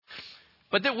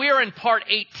But that we are in part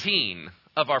 18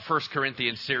 of our 1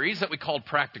 Corinthians series that we called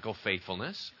Practical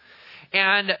Faithfulness.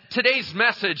 And today's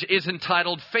message is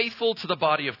entitled Faithful to the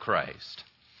Body of Christ.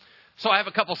 So I have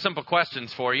a couple simple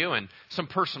questions for you and some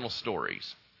personal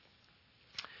stories.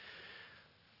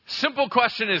 Simple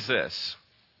question is this: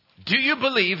 do you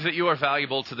believe that you are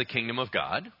valuable to the kingdom of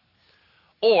God?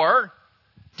 Or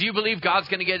do you believe God's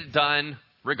going to get it done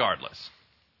regardless?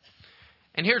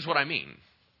 And here's what I mean.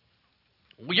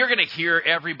 You're going to hear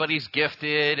everybody's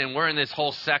gifted, and we're in this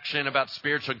whole section about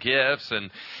spiritual gifts. And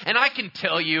I can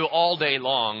tell you all day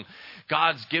long,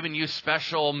 God's given you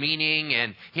special meaning,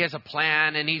 and He has a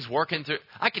plan, and He's working through.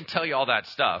 I can tell you all that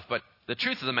stuff, but the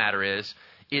truth of the matter is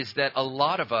that a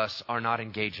lot of us are not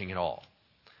engaging at all.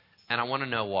 And I want to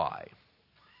know why.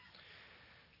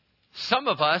 Some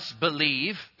of us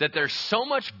believe that there's so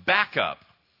much backup,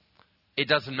 it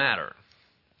doesn't matter.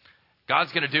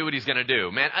 God's going to do what He's going to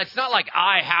do. Man, it's not like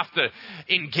I have to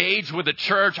engage with the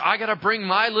church. I got to bring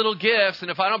my little gifts. And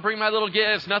if I don't bring my little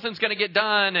gifts, nothing's going to get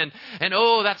done. And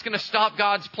that's going to stop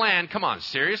God's plan. Come on,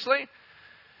 seriously?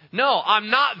 No, I'm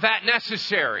not that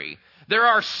necessary. There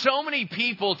are so many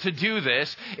people to do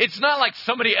this. It's not like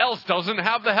somebody else doesn't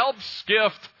have the help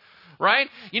gift, right?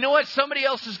 You know what? Somebody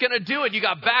else is going to do it. You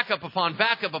got backup upon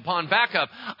backup upon backup.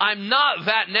 I'm not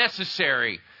that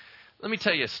necessary. Let me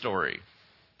tell you a story.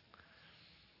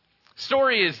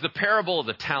 Story is the parable of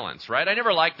the talents, right? I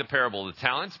never liked the parable of the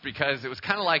talents because it was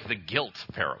kind of like the guilt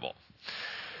parable,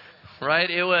 right?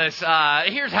 It was,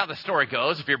 here's how the story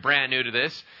goes if you're brand new to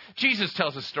this. Jesus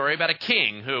tells a story about a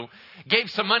king who gave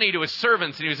some money to his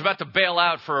servants, and he was about to bail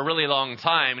out for a really long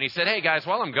time. And he said, hey guys,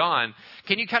 while I'm gone,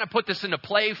 can you kind of put this into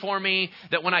play for me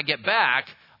that when I get back,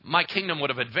 my kingdom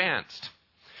would have advanced?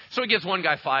 So he gives one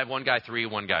guy 5, one guy 3,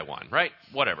 one guy 1, right?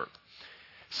 Whatever.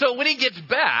 So when he gets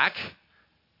back,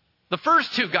 the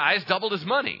first 2 guys doubled his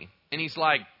money. And he's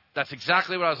like, that's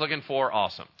exactly what I was looking for.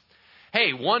 Awesome.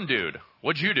 Hey, one dude,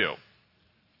 what'd you do?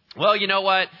 Well, you know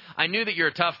what? I knew that you're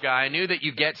a tough guy. I knew that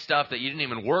you get stuff that you didn't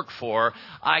even work for.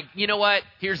 You know what?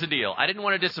 Here's the deal. I didn't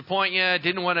want to disappoint you.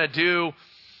 Didn't want to do,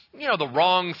 the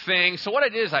wrong thing. So what I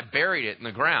did is I buried it in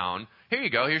the ground. Here you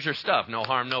go. Here's your stuff. No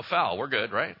harm, no foul. We're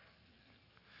good, right?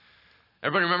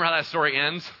 Everybody remember how that story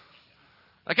ends?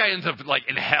 That guy ends up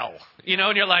in hell,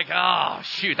 and you're like, oh,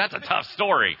 shoot, that's a tough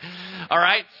story. All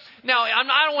right. Now,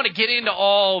 I don't want to get into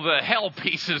all the hell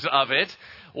pieces of it.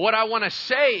 What I want to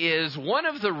say is one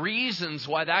of the reasons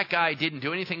why that guy didn't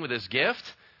do anything with his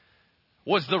gift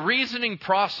was the reasoning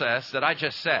process that I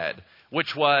just said,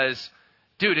 which was,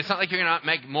 dude, it's not like you're going to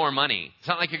make more money. It's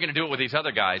not like you're going to do it with these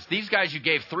other guys. These guys you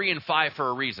gave 3 and 5 for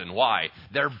a reason. Why?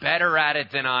 They're better at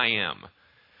it than I am.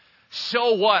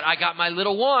 So what? I got my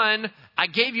little 1. I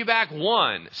gave you back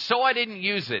 1. So I didn't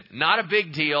use it. Not a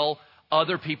big deal.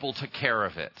 Other people took care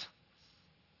of it.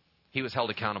 He was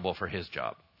held accountable for his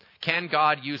job. Can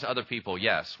God use other people?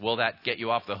 Yes. Will that get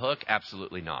you off the hook?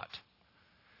 Absolutely not.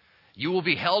 You will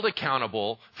be held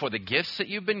accountable for the gifts that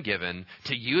you've been given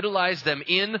to utilize them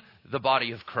in the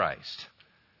body of Christ.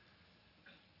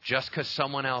 Just because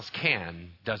someone else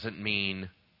can doesn't mean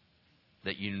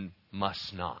that you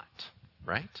must not.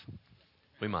 Right?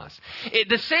 We must.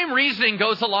 The same reasoning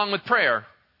goes along with prayer.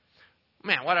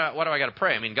 Man, why do I got to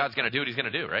pray? I mean, God's going to do what He's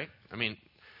going to do, right? I mean,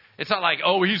 it's not like,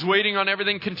 He's waiting on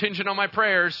everything contingent on my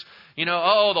prayers. The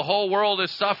whole world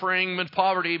is suffering with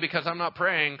poverty because I'm not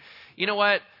praying. You know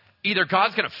what? Either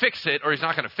God's going to fix it or He's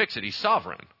not going to fix it. He's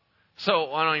sovereign.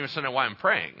 So I don't even know why I'm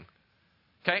praying.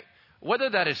 Okay?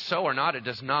 Whether that is so or not, it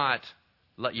does not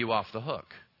let you off the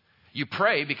hook. You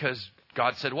pray because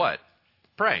God said what?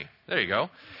 Pray. There you go.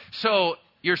 So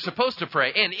you're supposed to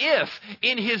pray. And if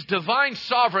in His divine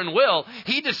sovereign will,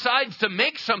 He decides to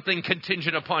make something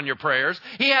contingent upon your prayers,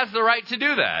 He has the right to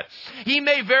do that. He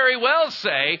may very well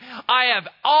say, I have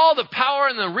all the power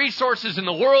and the resources in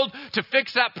the world to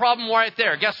fix that problem right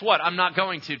there. Guess what? I'm not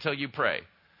going to till you pray.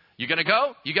 You going to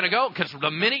go? You going to go? Because the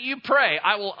minute you pray,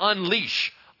 I will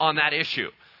unleash on that issue.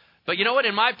 But you know what?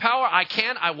 In my power, I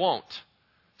can, I won't.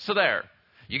 So there.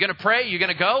 You going to pray? You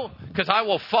going to go? Because I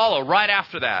will follow right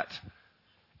after that.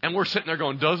 And we're sitting there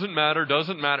going, doesn't matter,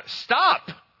 doesn't matter.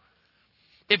 Stop.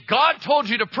 If God told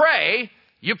you to pray,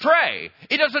 you pray.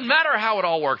 It doesn't matter how it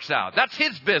all works out. That's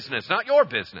His business, not your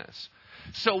business.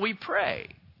 So we pray.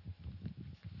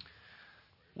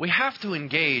 We have to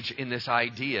engage in this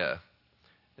idea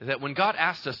that when God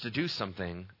asks us to do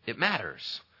something, it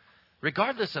matters.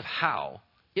 Regardless of how,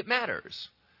 it matters.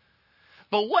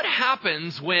 But what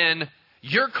happens when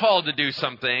you're called to do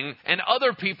something and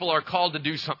other people are called to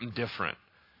do something different?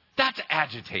 That's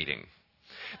agitating.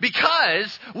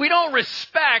 Because we don't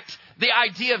respect the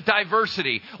idea of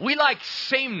diversity. We like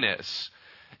sameness.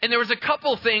 And there was a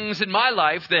couple things in my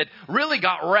life that really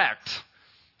got wrecked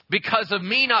because of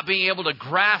me not being able to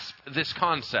grasp this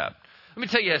concept. Let me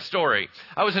tell you a story.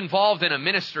 I was involved in a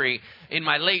ministry in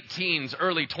my late teens,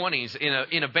 early 20s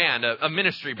in a band, a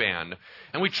ministry band.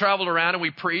 And we traveled around and we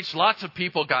preached. Lots of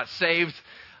people got saved.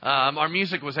 Our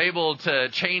music was able to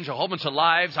change a whole bunch of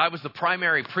lives. I was the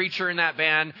primary preacher in that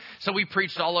band. So we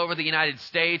preached all over the United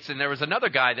States. And there was another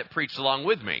guy that preached along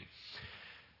with me.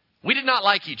 We did not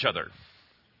like each other.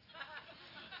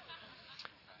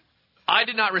 I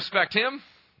did not respect him.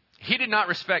 He did not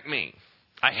respect me.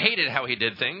 I hated how he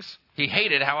did things. He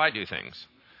hated how I do things.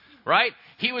 Right?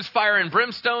 He was fire and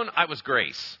brimstone. I was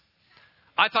grace.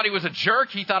 I thought he was a jerk.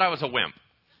 He thought I was a wimp.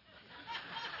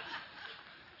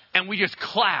 And we just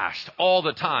clashed all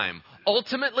the time.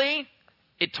 Ultimately,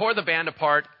 it tore the band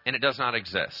apart, and it does not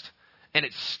exist. And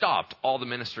it stopped all the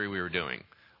ministry we were doing.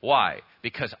 Why?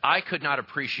 Because I could not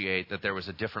appreciate that there was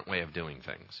a different way of doing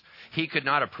things. He could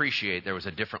not appreciate there was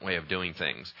a different way of doing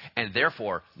things. And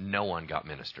therefore, no one got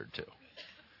ministered to.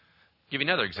 Give you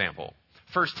another example.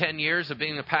 First 10 years of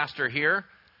being a pastor here,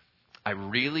 I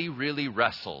really, really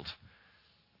wrestled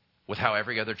with how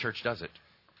every other church does it.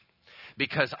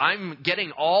 Because I'm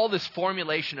getting all this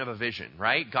formulation of a vision,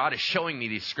 right? God is showing me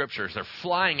these scriptures. They're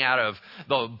flying out of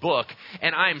the book.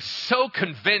 And I'm so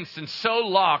convinced and so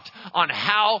locked on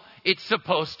how it's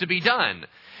supposed to be done.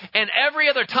 And every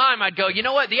other time I'd go, you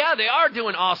know what? Yeah, they are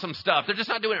doing awesome stuff. They're just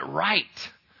not doing it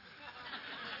right.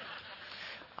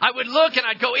 I would look and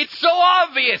I'd go, it's so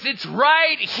obvious. It's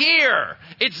right here.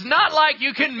 It's not like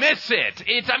you can miss it.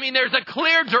 There's a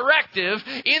clear directive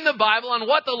in the Bible on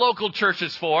what the local church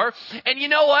is for. And you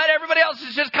know what? Everybody else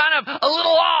is just kind of a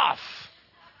little off.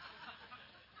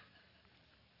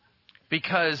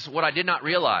 Because what I did not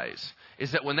realize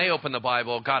is that when they opened the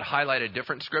Bible, God highlighted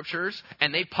different scriptures,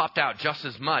 and they popped out just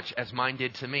as much as mine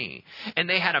did to me. And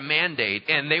they had a mandate,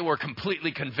 and they were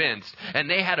completely convinced, and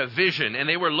they had a vision, and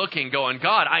they were looking, going,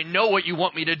 God, I know what you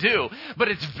want me to do, but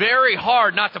it's very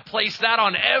hard not to place that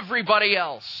on everybody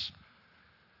else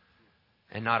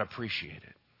and not appreciate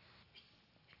it.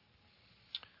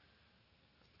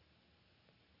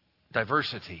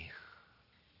 Diversity,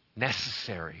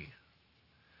 necessary.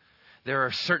 There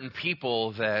are certain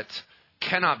people that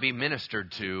cannot be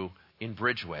ministered to in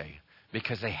Bridgeway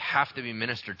because they have to be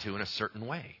ministered to in a certain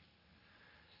way.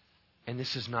 And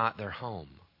this is not their home.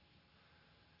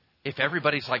 If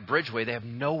everybody's like Bridgeway, they have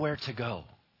nowhere to go.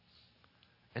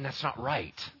 And that's not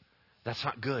right. That's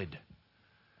not good.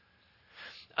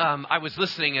 I was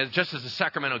listening, just as the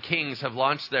Sacramento Kings have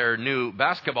launched their new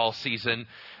basketball season,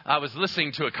 I was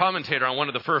listening to a commentator on one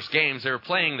of the first games. They were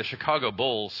playing the Chicago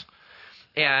Bulls.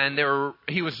 And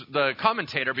the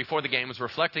commentator before the game was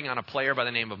reflecting on a player by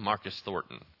the name of Marcus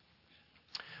Thornton.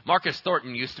 Marcus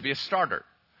Thornton used to be a starter.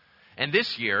 And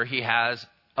this year he has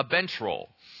a bench role.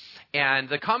 And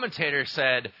the commentator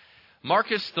said,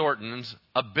 Marcus Thornton's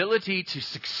ability to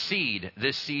succeed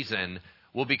this season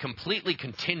will be completely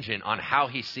contingent on how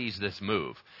he sees this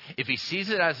move. If he sees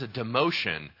it as a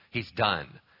demotion, he's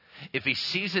done. If he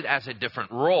sees it as a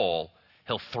different role,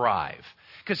 he'll thrive.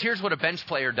 Because here's what a bench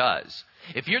player does.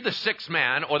 If you're the sixth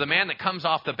man or the man that comes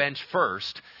off the bench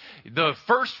first, the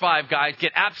first five guys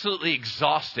get absolutely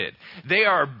exhausted. They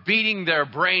are beating their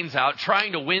brains out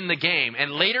trying to win the game.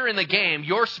 And later in the game,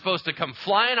 you're supposed to come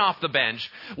flying off the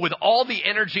bench with all the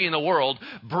energy in the world,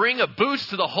 bring a boost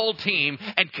to the whole team,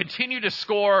 and continue to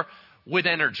score with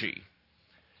energy.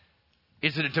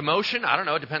 Is it a demotion? I don't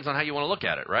know. It depends on how you want to look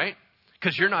at it, right?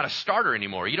 Because you're not a starter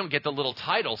anymore. You don't get the little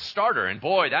title starter. And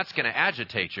boy, that's going to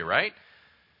agitate you, right?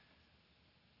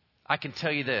 I can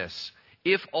tell you this.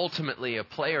 If ultimately a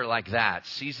player like that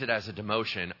sees it as a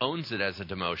demotion, owns it as a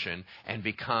demotion, and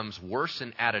becomes worse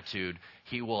in attitude,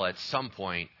 he will at some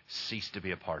point cease to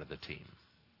be a part of the team.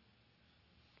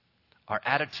 Our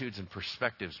attitudes and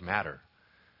perspectives matter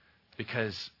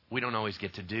because we don't always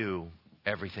get to do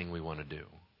everything we want to do,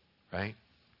 right?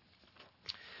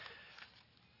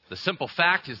 The simple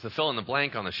fact is the fill in the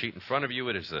blank on the sheet in front of you.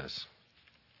 It is this.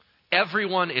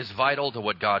 Everyone is vital to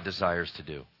what God desires to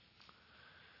do.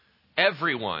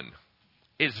 Everyone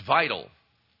is vital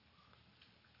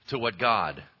to what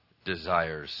God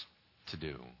desires to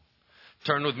do.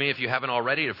 Turn with me, if you haven't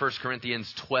already, to 1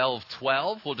 Corinthians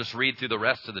 12:12. We'll just read through the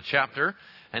rest of the chapter,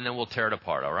 and then we'll tear it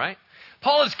apart, all right?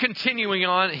 Paul is continuing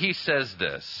on. He says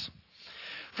this.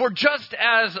 For just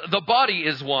as the body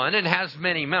is one and has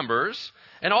many members,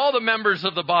 and all the members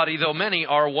of the body, though many,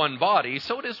 are one body,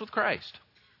 so it is with Christ.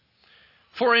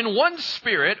 For in one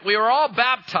Spirit we are all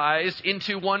baptized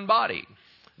into one body,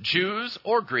 Jews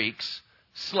or Greeks,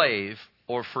 slave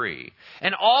or free.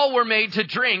 And all were made to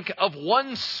drink of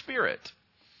one Spirit.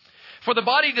 For the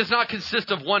body does not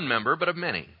consist of one member, but of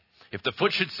many. If the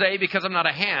foot should say, because I'm not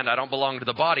a hand, I don't belong to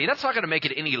the body, that's not going to make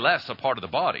it any less a part of the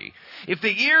body. If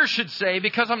the ear should say,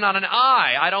 because I'm not an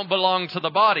eye, I don't belong to the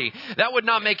body, that would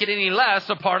not make it any less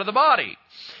a part of the body.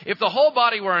 If the whole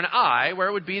body were an eye,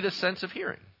 where would be the sense of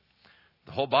hearing? If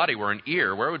the whole body were an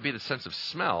ear, where would be the sense of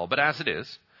smell? But as it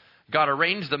is, God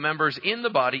arranged the members in the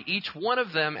body, each one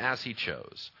of them as he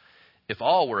chose. If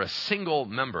all were a single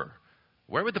member,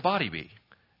 where would the body be?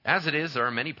 As it is, there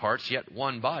are many parts, yet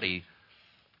one body.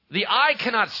 The eye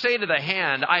cannot say to the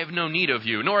hand, I have no need of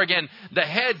you, nor again the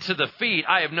head to the feet,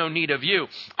 I have no need of you.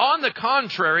 On the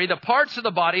contrary, the parts of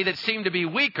the body that seem to be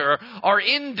weaker are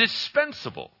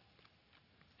indispensable.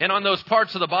 And on those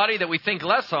parts of the body that we think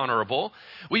less honorable,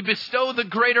 we bestow the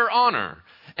greater honor.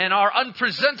 And our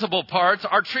unpresentable parts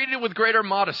are treated with greater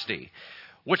modesty,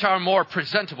 which our more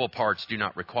presentable parts do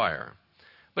not require.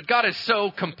 But God has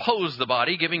so composed the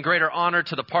body, giving greater honor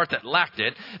to the part that lacked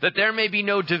it, that there may be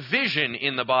no division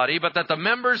in the body, but that the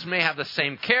members may have the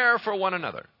same care for one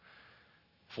another.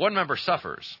 If one member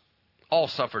suffers, all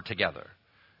suffer together.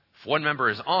 If one member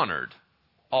is honored,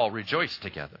 all rejoice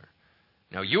together.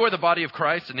 Now you are the body of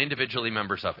Christ and individually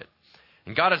members of it.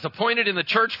 And God has appointed in the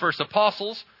church first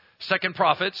apostles, second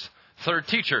prophets, third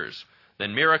teachers,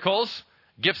 then miracles,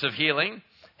 gifts of healing,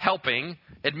 helping,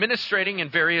 administrating in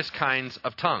various kinds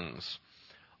of tongues.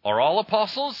 Are all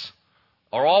apostles?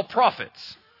 Are all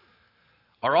prophets?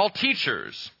 Are all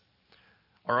teachers?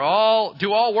 Do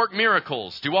all work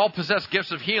miracles? Do all possess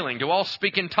gifts of healing? Do all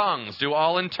speak in tongues? Do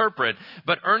all interpret?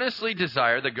 But earnestly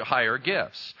desire the higher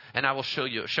gifts, and I will show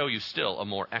you still a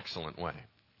more excellent way.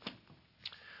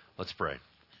 Let's pray.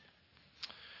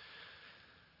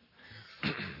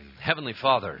 Heavenly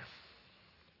Father,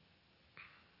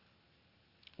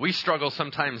 we struggle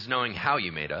sometimes knowing how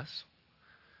you made us.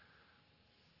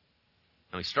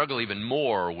 And we struggle even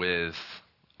more with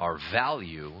our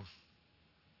value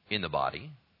in the body.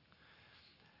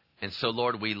 And so,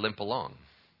 Lord, we limp along.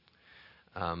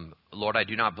 Lord, I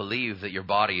do not believe that your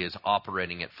body is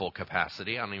operating at full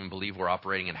capacity. I don't even believe we're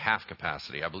operating at half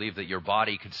capacity. I believe that your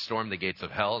body could storm the gates of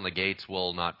hell and the gates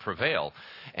will not prevail.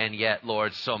 And yet,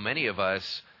 Lord, so many of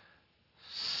us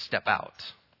step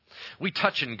out. We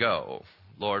touch and go.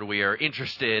 Lord, we are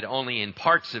interested only in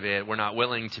parts of it. We're not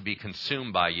willing to be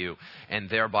consumed by you, and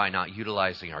thereby not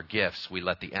utilizing our gifts. We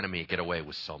let the enemy get away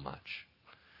with so much.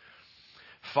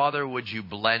 Father, would you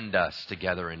blend us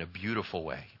together in a beautiful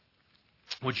way?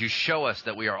 Would you show us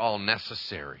that we are all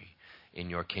necessary in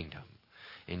your kingdom?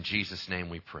 In Jesus' name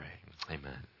we pray.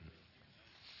 Amen.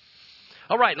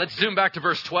 All right, let's zoom back to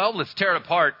verse 12. Let's tear it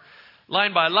apart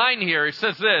line by line here. He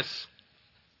says this.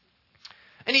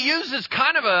 And he uses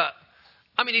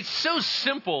it's so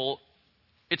simple,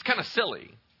 it's kind of silly.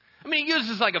 He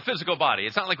uses like a physical body.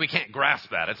 It's not like we can't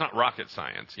grasp that. It's not rocket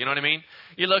science. You know what I mean?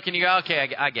 You look and you go,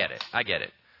 okay, I get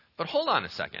it. But hold on a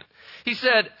second. He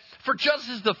said, for just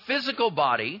as the physical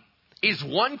body is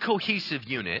one cohesive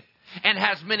unit and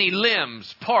has many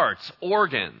limbs, parts,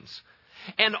 organs,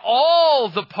 and all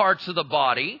the parts of the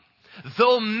body,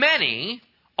 though many,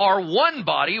 are one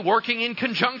body working in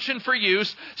conjunction for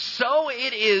use, so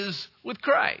it is with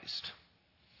Christ.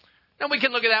 Now we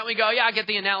can look at that and we go, yeah, I get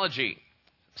the analogy.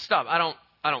 Stop. I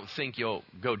don't think you'll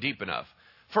go deep enough.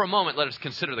 For a moment, let us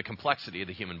consider the complexity of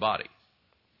the human body.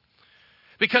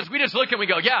 Because we just look and we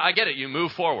go, yeah, I get it. You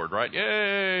move forward, right?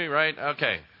 Yay, right?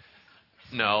 Okay.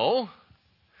 No.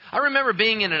 I remember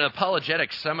being in an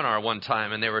apologetics seminar one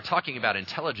time and they were talking about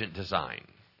intelligent design.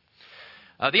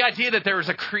 The idea that there is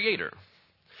a creator.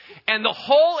 And the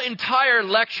whole entire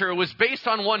lecture was based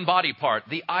on one body part,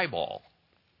 the eyeball.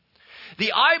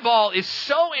 The eyeball is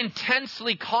so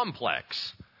intensely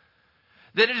complex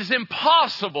that it is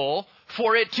impossible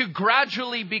for it to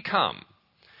gradually become.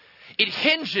 It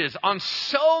hinges on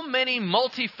so many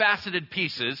multifaceted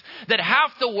pieces that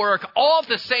have to work all at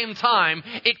the same time.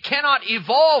 It cannot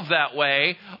evolve that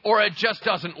way or it just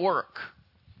doesn't work.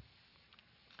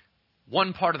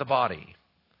 One part of the body,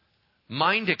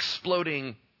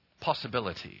 mind-exploding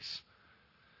possibilities.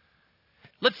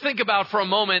 Let's think about for a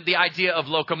moment the idea of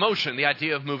locomotion, the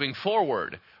idea of moving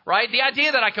forward, right? The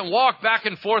idea that I can walk back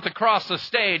and forth across the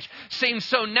stage seems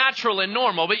so natural and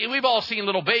normal, but we've all seen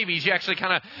little babies. You actually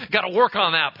kind of got to work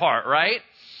on that part, right?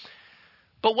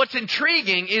 But what's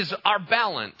intriguing is our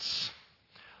balance.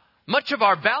 Much of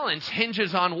our balance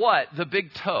hinges on what? The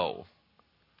big toe,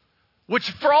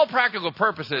 which for all practical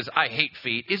purposes, I hate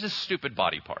feet, is a stupid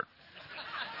body part.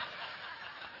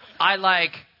 I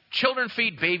like children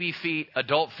feet, baby feet,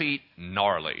 adult feet,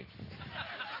 gnarly.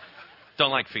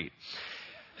 Don't like feet.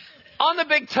 On the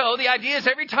big toe, the idea is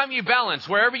every time you balance,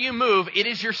 wherever you move, it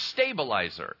is your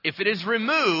stabilizer. If it is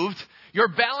removed, your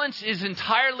balance is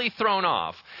entirely thrown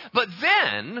off. But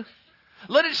then,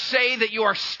 let us say that you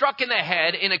are struck in the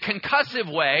head in a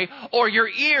concussive way, or your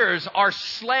ears are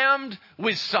slammed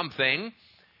with something.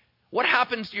 What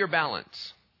happens to your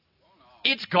balance?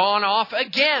 It's gone off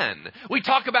again. We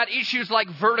talk about issues like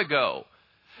vertigo.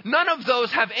 None of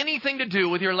those have anything to do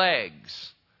with your legs.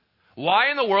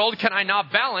 Why in the world can I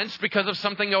not balance because of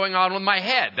something going on with my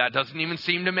head? That doesn't even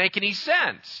seem to make any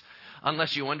sense.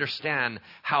 Unless you understand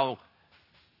how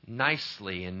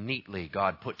nicely and neatly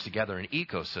God put together an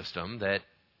ecosystem that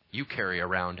you carry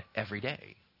around every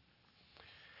day.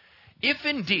 If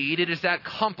indeed it is that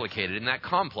complicated and that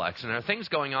complex, and there are things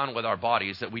going on with our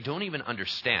bodies that we don't even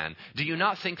understand, do you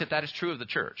not think that that is true of the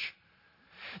church?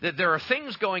 That there are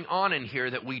things going on in here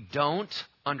that we don't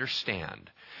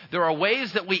understand. There are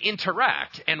ways that we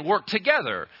interact and work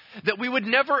together that we would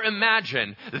never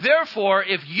imagine. Therefore,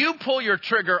 if you pull your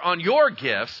trigger on your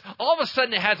gifts, all of a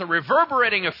sudden it has a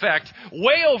reverberating effect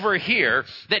way over here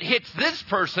that hits this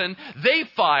person, they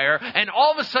fire, and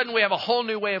all of a sudden we have a whole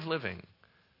new way of living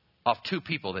of two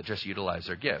people that just utilize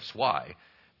their gifts. Why?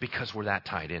 Because we're that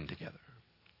tied in together.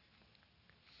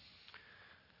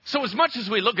 So as much as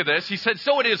we look at this, he said,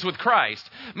 so it is with Christ.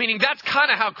 Meaning that's kind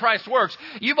of how Christ works.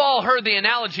 You've all heard the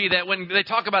analogy that when they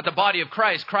talk about the body of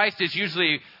Christ, Christ is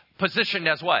usually positioned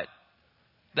as what?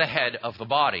 The head of the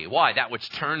body. Why? That which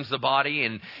turns the body.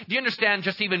 And do you understand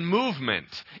just even movement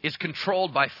is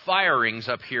controlled by firings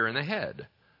up here in the head?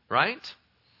 Right?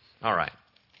 All right.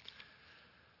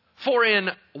 For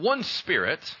in one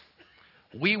Spirit,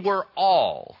 we were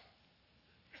all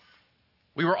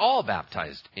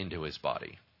baptized into his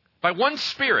body. By one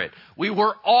Spirit, we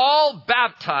were all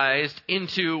baptized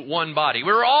into one body.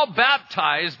 We were all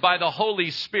baptized by the Holy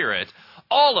Spirit,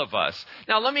 all of us.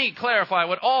 Now, let me clarify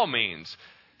what all means.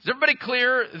 Is everybody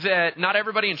clear that not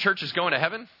everybody in church is going to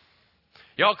heaven?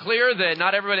 Y'all clear that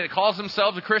not everybody that calls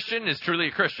themselves a Christian is truly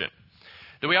a Christian?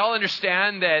 Do we all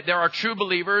understand that there are true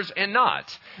believers and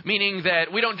not? Meaning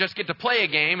that we don't just get to play a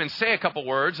game and say a couple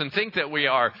words and think that we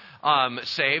are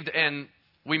saved, and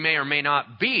we may or may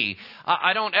not be.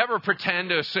 I don't ever pretend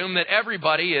to assume that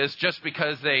everybody is, just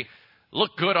because they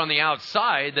look good on the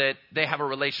outside, that they have a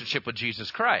relationship with Jesus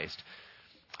Christ.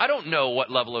 I don't know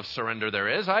what level of surrender there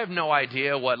is. I have no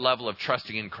idea what level of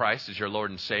trusting in Christ as your Lord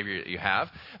and Savior that you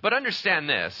have. But understand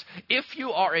this. If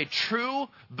you are a true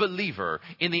believer,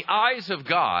 in the eyes of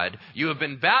God, you have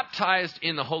been baptized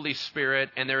in the Holy Spirit,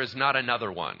 and there is not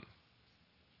another one.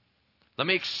 Let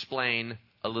me explain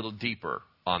a little deeper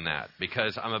on that,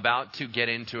 because I'm about to get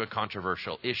into a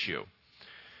controversial issue.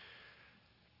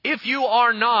 If you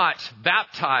are not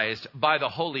baptized by the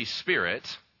Holy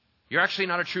Spirit, you're actually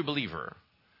not a true believer.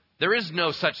 There is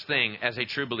no such thing as a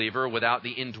true believer without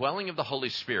the indwelling of the Holy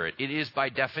Spirit. It is by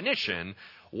definition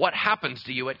what happens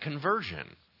to you at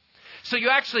conversion. So you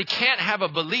actually can't have a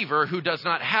believer who does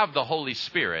not have the Holy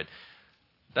Spirit.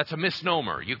 That's a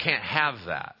misnomer. You can't have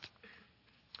that.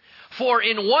 For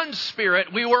in one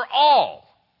Spirit we were all.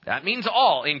 That means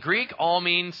all. In Greek, all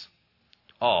means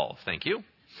all. Thank you.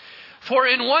 For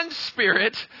in one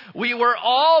Spirit, we were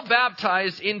all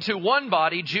baptized into one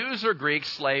body, Jews or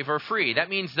Greeks, slave or free.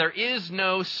 That means there is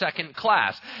no second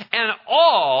class. And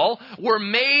all were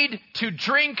made to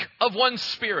drink of one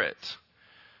Spirit.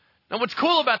 Now, what's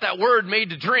cool about that word, made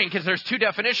to drink, is there's two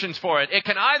definitions for it. It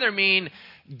can either mean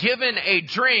given a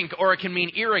drink, or it can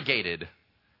mean irrigated.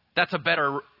 That's a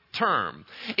better term.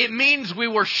 It means we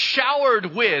were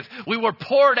showered with, we were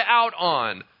poured out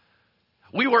on.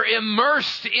 We were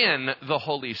immersed in the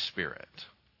Holy Spirit.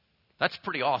 That's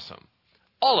pretty awesome.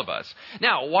 All of us.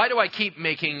 Now, why do I keep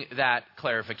making that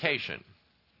clarification?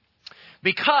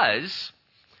 Because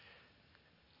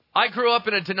I grew up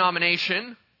in a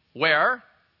denomination where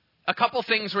a couple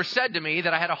things were said to me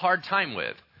that I had a hard time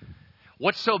with.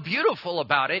 What's so beautiful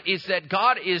about it is that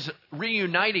God is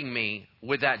reuniting me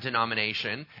with that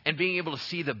denomination and being able to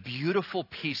see the beautiful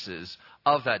pieces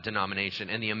of that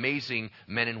denomination and the amazing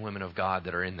men and women of God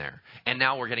that are in there. And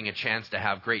now we're getting a chance to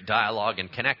have great dialogue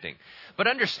and connecting. But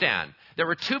understand, there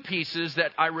were two pieces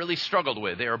that I really struggled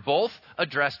with. They are both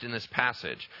addressed in this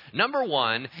passage. Number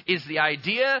one is the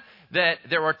idea that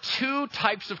there are two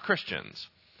types of Christians.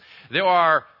 There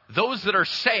are those that are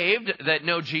saved, that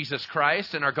know Jesus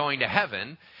Christ and are going to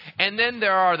heaven. And then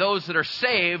there are those that are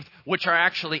saved, which are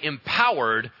actually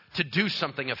empowered to do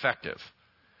something effective.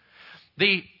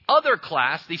 The other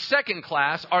class, the second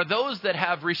class, are those that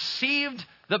have received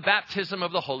the baptism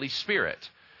of the Holy Spirit.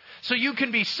 So you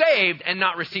can be saved and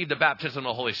not receive the baptism of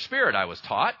the Holy Spirit, I was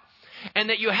taught. and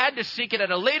that you had to seek it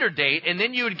at a later date, and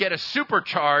then you would get a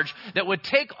supercharge that would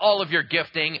take all of your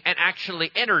gifting and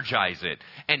actually energize it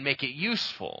and make it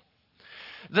useful.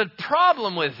 The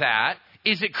problem with that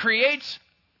is it creates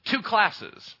two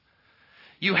classes.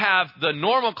 You have the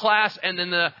normal class and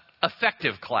then the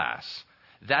effective class.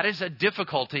 That is a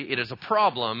difficulty, it is a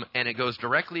problem, and it goes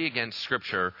directly against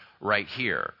Scripture right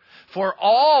here. For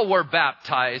all were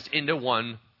baptized into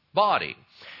one body.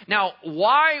 Now,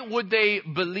 why would they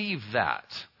believe that?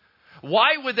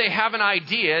 Why would they have an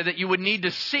idea that you would need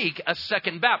to seek a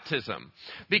second baptism?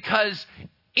 Because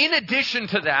in addition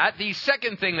to that, the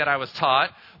second thing that I was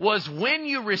taught was when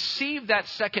you receive that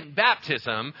second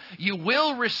baptism, you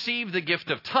will receive the gift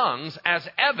of tongues as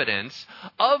evidence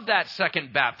of that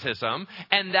second baptism,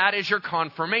 and that is your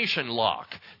confirmation lock,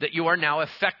 that you are now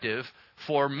effective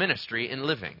for ministry and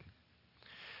living.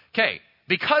 Okay,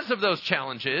 because of those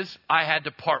challenges, I had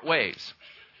to part ways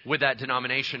with that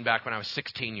denomination back when I was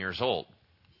 16 years old.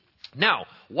 Now,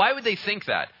 why would they think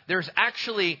that? There's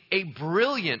actually a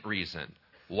brilliant reason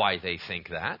why they think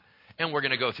that, and we're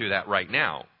going to go through that right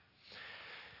now.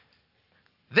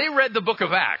 They read the book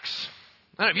of Acts.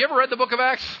 Have you ever read the book of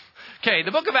Acts? Okay,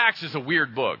 the book of Acts is a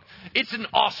weird book. It's an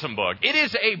awesome book. It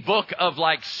is a book of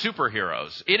like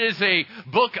superheroes. It is a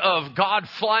book of God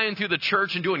flying through the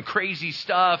church and doing crazy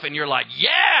stuff, and you're like,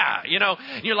 yeah,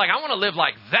 and you're like, I want to live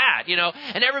like that,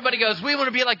 and everybody goes, we want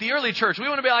to be like the early church. We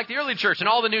want to be like the early church, and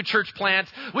all the new church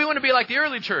plants, we want to be like the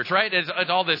early church, right? It's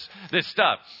all this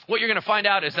stuff. What you're going to find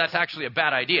out is that's actually a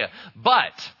bad idea.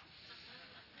 But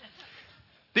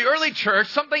the early church,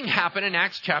 something happened in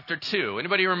Acts chapter 2.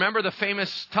 Anybody remember the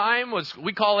famous time?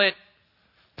 We call it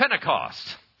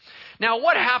Pentecost. Now,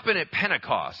 what happened at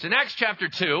Pentecost? In Acts chapter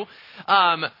 2,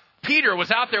 Peter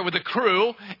was out there with a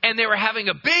crew, and they were having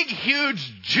a big,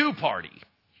 huge Jew party.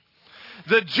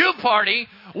 The Jew party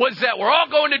was that we're all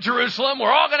going to Jerusalem.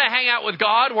 We're all going to hang out with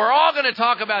God. We're all going to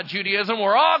talk about Judaism.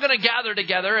 We're all going to gather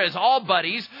together as all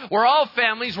buddies. We're all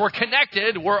families. We're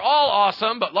connected. We're all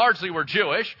awesome, but largely we're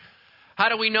Jewish. How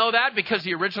do we know that? Because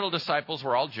the original disciples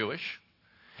were all Jewish,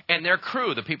 and their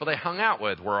crew, the people they hung out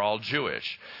with, were all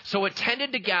Jewish. So it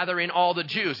tended to gather in all the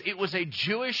Jews. It was a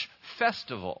Jewish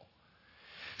festival.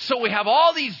 So we have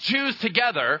all these Jews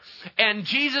together, and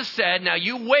Jesus said, now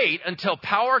you wait until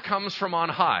power comes from on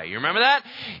high. You remember that?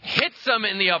 Hits them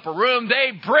in the upper room,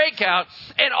 they break out,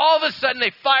 and all of a sudden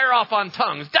they fire off on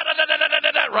tongues.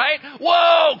 Da-da-da-da-da-da-da, right?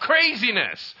 Whoa,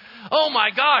 craziness. Oh my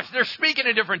gosh, they're speaking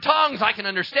in different tongues. I can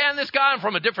understand this guy. I'm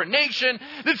from a different nation.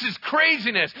 This is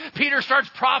craziness. Peter starts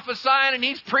prophesying and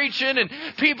he's preaching and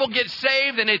people get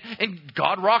saved and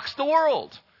God rocks the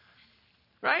world.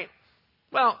 Right?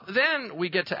 Well, then we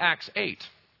get to Acts 8.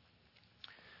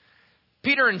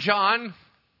 Peter and John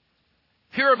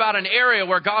hear about an area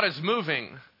where God is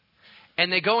moving,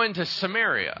 and they go into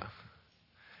Samaria.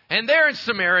 And there in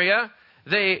Samaria,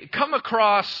 they come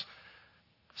across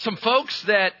some folks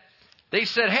that they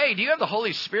said, hey, do you have the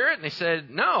Holy Spirit? And they said,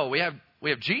 no, we have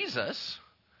Jesus.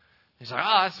 He's like,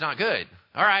 oh, that's not good.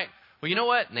 All right. Well, you know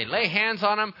what? And they lay hands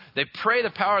on him. They pray the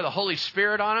power of the Holy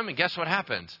Spirit on him. And guess what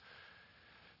happens?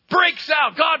 Breaks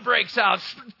out. God breaks out.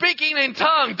 Speaking in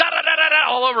tongues. Da-da-da-da-da.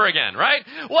 All over again, right?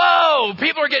 Whoa,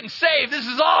 people are getting saved. This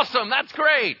is awesome. That's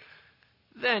great.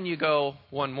 Then you go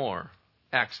one more.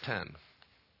 Acts 10.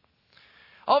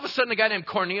 All of a sudden, a guy named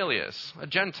Cornelius, a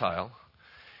Gentile,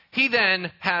 he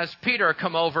then has Peter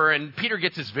come over, and Peter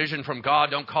gets his vision from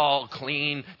God. Don't call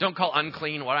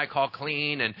unclean what I call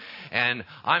clean. And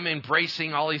I'm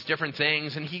embracing all these different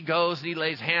things. And he goes and he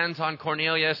lays hands on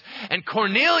Cornelius. And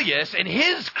Cornelius and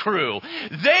his crew,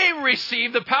 they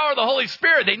received the power of the Holy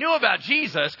Spirit. They knew about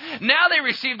Jesus. Now they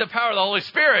received the power of the Holy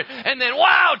Spirit. And then,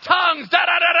 wow, tongues,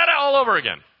 da-da-da-da-da, all over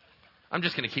again. I'm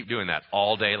just going to keep doing that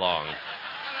all day long.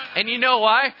 And you know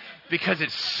why? Because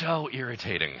it's so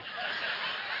irritating.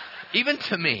 Even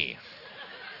to me.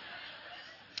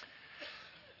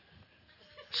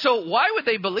 So why would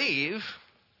they believe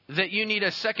that you need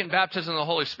a second baptism of the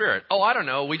Holy Spirit? Oh, I don't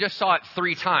know. We just saw it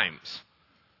 3 times.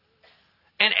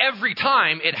 And every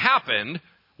time it happened,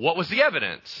 what was the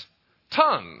evidence?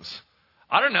 Tongues.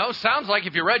 I don't know. Sounds like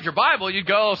if you read your Bible, you'd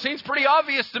go, seems pretty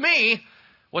obvious to me.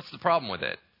 What's the problem with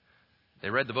it? They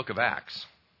read the book of Acts.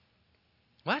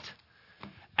 What?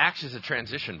 Acts is a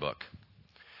transition book.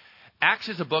 Acts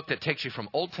is a book that takes you from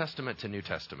Old Testament to New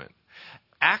Testament.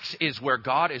 Acts is where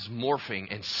God is morphing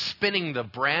and spinning the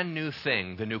brand new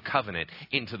thing, the new covenant,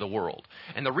 into the world.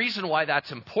 And the reason why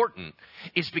that's important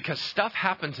is because stuff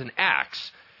happens in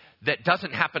Acts that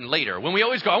doesn't happen later. When we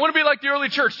always go, I want to be like the early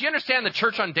church. Do you understand the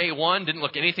church on day 1 didn't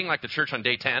look anything like the church on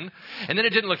day 10? And then it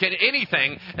didn't look at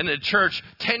anything in the church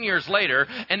 10 years later.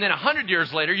 And then 100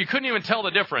 years later, you couldn't even tell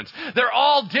the difference. They're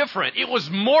all different. It was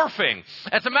morphing.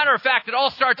 As a matter of fact, it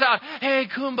all starts out, hey,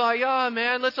 kumbaya,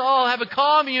 man. Let's all have a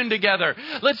commune together.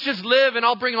 Let's just live and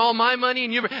I'll bring all my money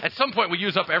and you. At some point, we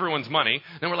use up everyone's money.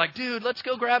 Then we're like, dude, let's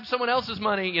go grab someone else's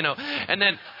money,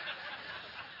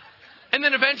 And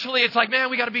then eventually it's like, man,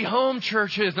 we got to be home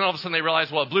churches. And all of a sudden they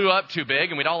realize, well, it blew up too big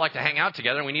and we'd all like to hang out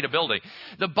together and we need a building.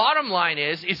 The bottom line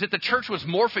is that the church was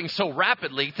morphing so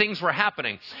rapidly, things were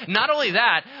happening. Not only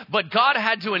that, but God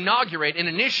had to inaugurate and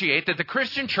initiate that the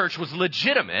Christian church was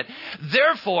legitimate.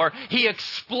 Therefore, he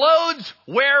explodes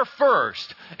where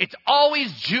first? It's always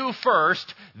Jew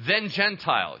first, then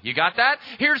Gentile. You got that?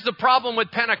 Here's the problem with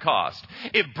Pentecost.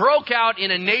 It broke out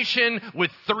in a nation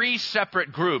with 3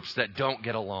 separate groups that don't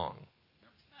get along.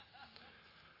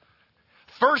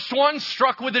 First one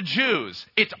struck with the Jews.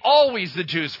 It's always the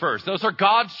Jews first. Those are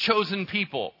God's chosen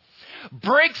people.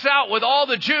 Breaks out with all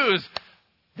the Jews.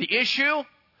 The issue?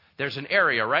 There's an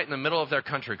area right in the middle of their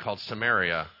country called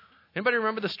Samaria. Anybody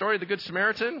remember the story of the Good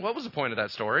Samaritan? What was the point of that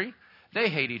story? They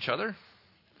hate each other.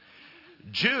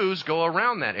 Jews go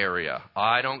around that area.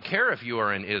 I don't care if you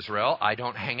are in Israel. I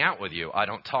don't hang out with you. I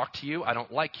don't talk to you. I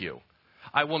don't like you.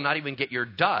 I will not even get your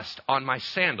dust on my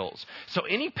sandals. So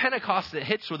any Pentecost that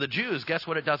hits with the Jews, guess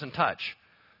what it doesn't touch?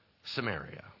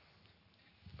 Samaria.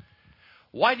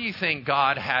 Why do you think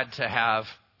God had to have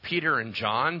Peter and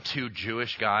John, 2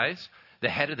 Jewish guys, the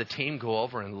head of the team, go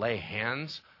over and lay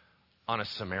hands on a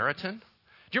Samaritan?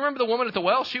 Do you remember the woman at the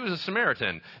well? She was a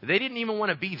Samaritan. They didn't even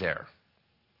want to be there.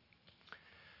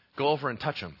 Go over and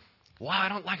touch them. Wow, I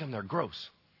don't like them. They're gross.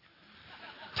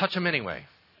 Touch them anyway.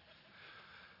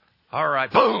 All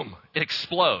right, boom, it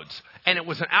explodes. And it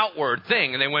was an outward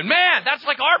thing. And they went, man, that's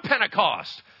like our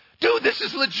Pentecost. Dude, this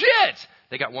is legit.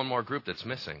 They got one more group that's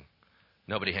missing.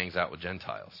 Nobody hangs out with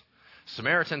Gentiles.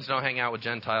 Samaritans don't hang out with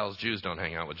Gentiles. Jews don't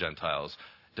hang out with Gentiles.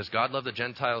 Does God love the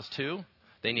Gentiles too?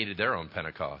 They needed their own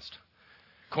Pentecost.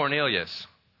 Cornelius,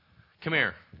 come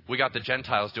here. We got the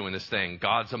Gentiles doing this thing.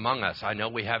 God's among us. I know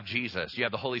we have Jesus. You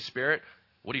have the Holy Spirit?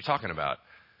 What are you talking about?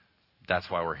 That's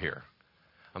why we're here.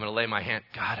 I'm going to lay my hand.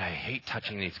 God, I hate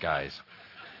touching these guys.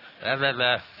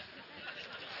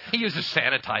 He uses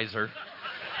sanitizer.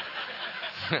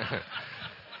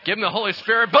 Give him the Holy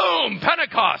Spirit. Boom!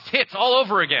 Pentecost hits all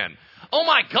over again. Oh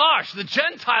my gosh, the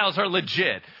Gentiles are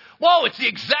legit. Whoa, it's the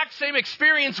exact same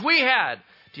experience we had.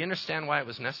 Do you understand why it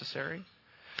was necessary?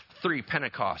 3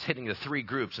 Pentecosts hitting the 3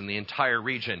 groups in the entire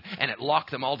region. And it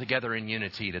locked them all together in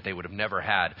unity that they would have never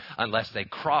had unless they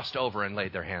crossed over and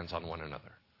laid their hands on one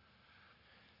another.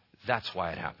 That's why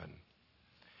it happened.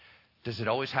 Does it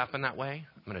always happen that way?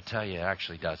 I'm going to tell you, it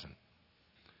actually doesn't.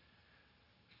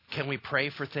 Can we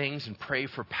pray for things and pray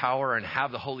for power and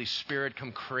have the Holy Spirit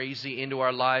come crazy into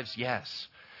our lives? Yes.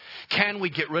 Can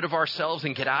we get rid of ourselves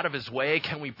and get out of His way?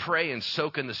 Can we pray and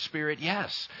soak in the Spirit?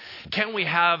 Yes. Can we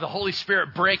have the Holy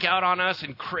Spirit break out on us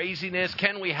in craziness?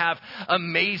 Can we have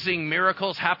amazing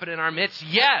miracles happen in our midst?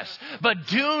 Yes. But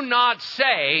do not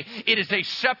say it is a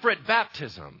separate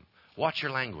baptism. Watch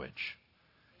your language,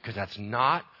 because that's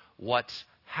not what's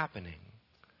happening.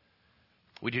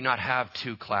 We do not have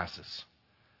 2 classes.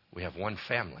 We have one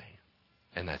family,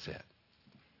 and that's it.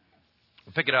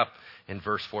 We'll pick it up in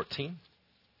verse 14.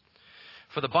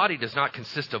 For the body does not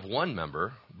consist of one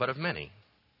member, but of many.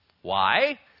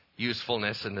 Why?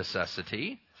 Usefulness and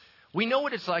necessity. We know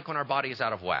what it's like when our body is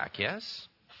out of whack, yes?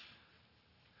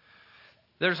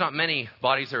 There's not many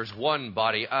bodies. There's one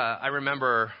body. I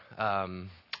remember...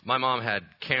 my mom had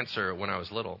cancer when I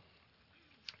was little.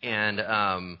 And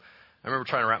I remember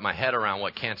trying to wrap my head around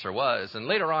what cancer was. And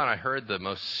later on, I heard the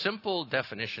most simple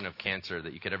definition of cancer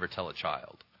that you could ever tell a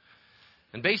child.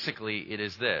 And basically, it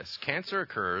is this. Cancer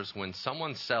occurs when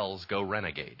someone's cells go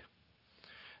renegade.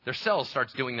 Their cells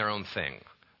start doing their own thing.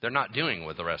 They're not doing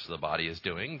what the rest of the body is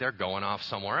doing. They're going off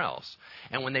somewhere else.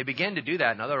 And when they begin to do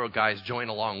that and other guys join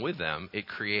along with them, it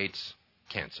creates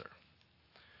cancer.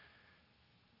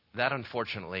 That,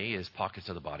 unfortunately, is pockets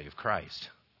of the body of Christ.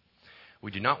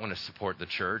 We do not want to support the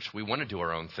church. We want to do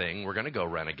our own thing. We're going to go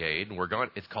renegade. And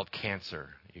it's called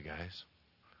cancer, you guys.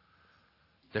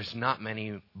 There's not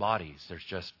many bodies. There's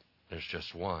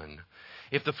just one.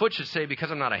 If the foot should say,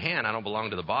 because I'm not a hand, I don't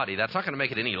belong to the body, that's not going to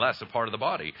make it any less a part of the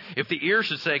body. If the ear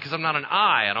should say, because I'm not an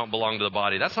eye, I don't belong to the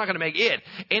body, that's not going to make it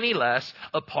any less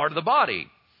a part of the body.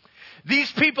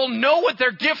 These people know what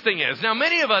their gifting is. Now,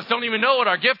 many of us don't even know what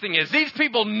our gifting is. These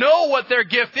people know what their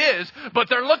gift is, but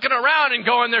they're looking around and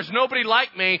going, there's nobody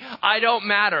like me. I don't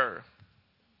matter.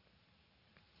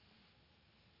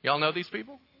 Y'all know these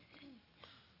people?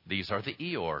 These are the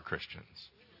Eeyore Christians.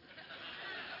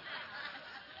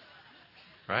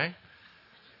 Right?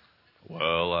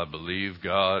 Well, I believe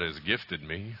God has gifted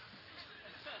me,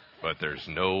 but there's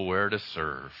nowhere to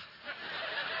serve.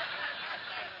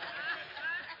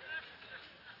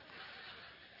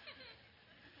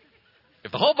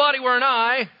 If the whole body were an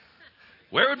eye,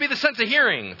 where would be the sense of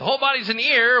hearing? If the whole body's an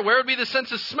ear, where would be the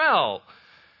sense of smell?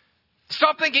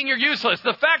 Stop thinking you're useless.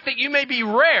 The fact that you may be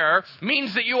rare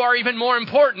means that you are even more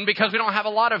important because we don't have a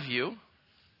lot of you.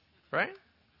 Right?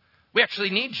 We actually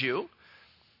need you.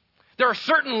 There are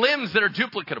certain limbs that are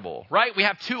duplicatable, right? We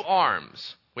have 2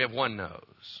 arms. We have 1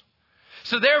 nose.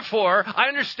 So therefore, I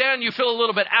understand you feel a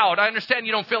little bit out. I understand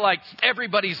you don't feel like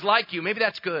everybody's like you. Maybe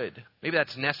that's good. Maybe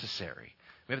that's necessary.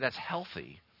 Maybe that's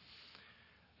healthy.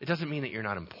 It doesn't mean that you're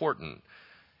not important.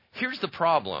 Here's the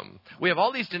problem. We have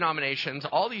all these denominations,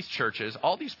 all these churches,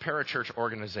 all these parachurch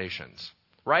organizations,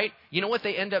 right? You know what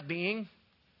they end up being?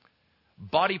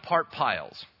 Body part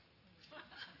piles.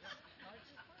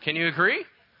 Can you agree?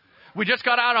 We just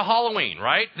got out of Halloween,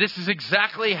 right? This is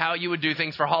exactly how you would do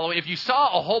things for Halloween. If you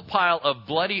saw a whole pile of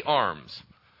bloody arms,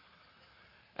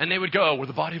 and they would go, we're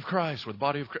the body of Christ, we're the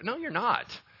body of Christ. No, you're not.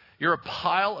 You're a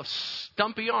pile of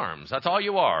stumpy arms. That's all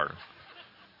you are.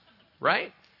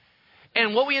 Right?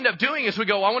 And what we end up doing is we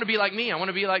go, I want to be like me. I want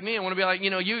to be like me. I want to be like,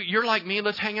 you're like me.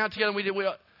 Let's hang out together.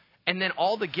 And then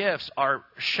all the gifts are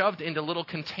shoved into little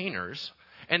containers.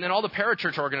 And then all the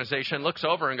parachurch organization looks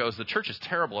over and goes, the church is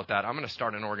terrible at that. I'm going to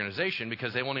start an organization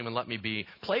because they won't even let me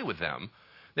play with them.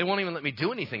 They won't even let me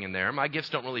do anything in there. My gifts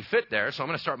don't really fit there. So I'm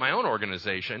going to start my own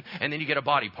organization. And then you get a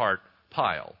body part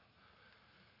pile.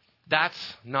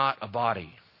 That's not a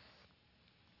body.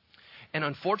 And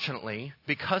unfortunately,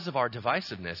 because of our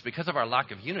divisiveness, because of our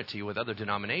lack of unity with other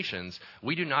denominations,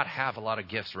 we do not have a lot of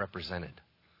gifts represented.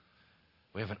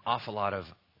 We have an awful lot of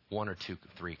 1 or 2,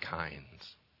 3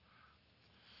 kinds.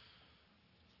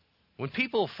 When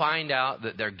people find out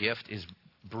that their gift is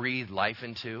breathed life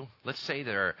into, let's say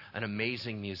they're an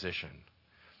amazing musician,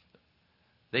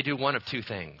 they do one of 2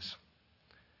 things.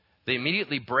 They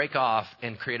immediately break off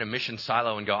and create a mission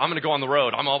silo and go, I'm going to go on the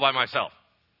road. I'm all by myself.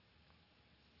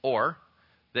 Or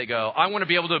they go, I want to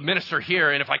be able to minister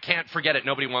here, and if I can't, forget it.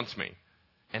 Nobody wants me.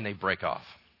 And they break off.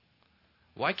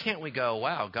 Why can't we go,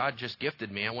 wow, God just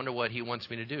gifted me. I wonder what he wants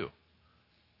me to do.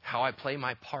 How I play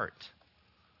my part.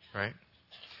 Right?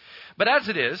 But as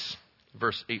it is,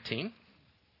 verse 18,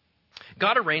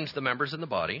 God arranged the members in the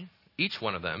body, each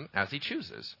one of them, as he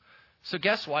chooses. So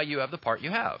guess why you have the part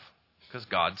you have? Because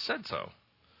God said so.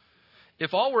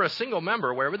 If all were a single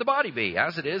member, where would the body be?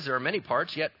 As it is, there are many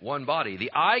parts, yet one body.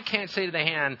 The eye can't say to the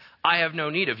hand, I have no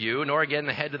need of you, nor again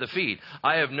the head to the feet,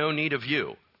 I have no need of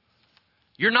you.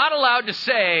 You're not allowed to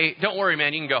say, don't worry,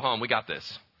 man, you can go home. We got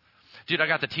this. Dude, I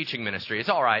got the teaching ministry. It's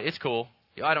all right. It's cool.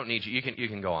 I don't need you. You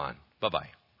can go on. Bye-bye.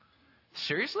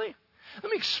 Seriously?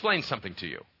 Let me explain something to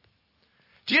you.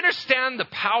 Do you understand the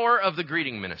power of the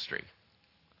greeting ministry?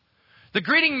 The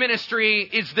greeting ministry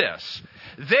is this.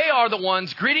 They are the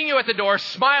ones greeting you at the door,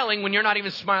 smiling when you're not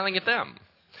even smiling at them.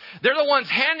 They're the ones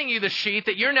handing you the sheet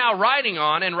that you're now writing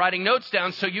on and writing notes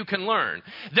down so you can learn.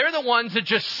 They're the ones that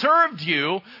just served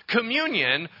you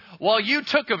communion while you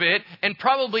took of it and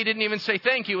probably didn't even say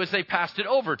thank you as they passed it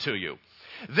over to you.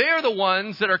 They're the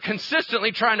ones that are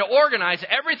consistently trying to organize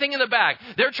everything in the back.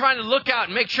 They're trying to look out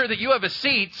and make sure that you have a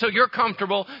seat so you're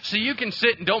comfortable, so you can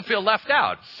sit and don't feel left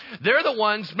out. They're the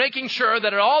ones making sure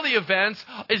that at all the events,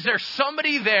 is there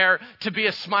somebody there to be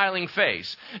a smiling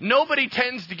face? Nobody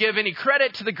tends to give any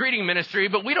credit to the greeting ministry,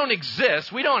 but we don't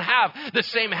exist. We don't have the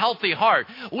same healthy heart.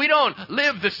 We don't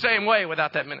live the same way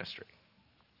without that ministry.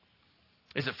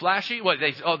 Is it flashy? What,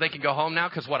 they can go home now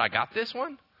because what, I got this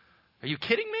one? Are you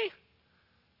kidding me?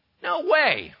 No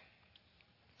way.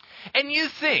 And you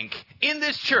think in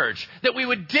this church that we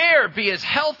would dare be as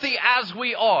healthy as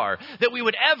we are, that we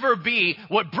would ever be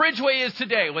what Bridgeway is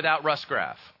today without Russ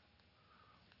Graff?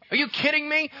 Are you kidding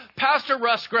me? Pastor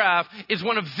Russ Graff is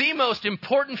one of the most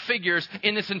important figures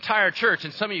in this entire church,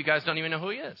 and some of you guys don't even know who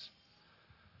he is.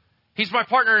 He's my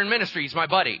partner in ministry. He's my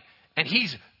buddy. And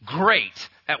he's great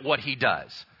at what he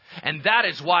does. And that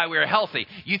is why we're healthy.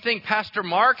 You think Pastor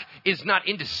Mark is not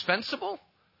indispensable?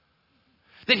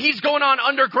 That he's going on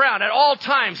underground at all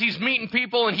times. He's meeting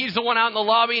people and he's the one out in the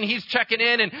lobby and he's checking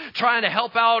in and trying to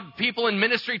help out people and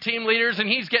ministry team leaders and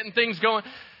he's getting things going.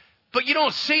 But you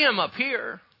don't see him up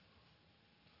here.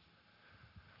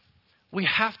 We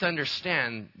have to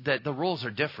understand that the rules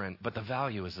are different, but the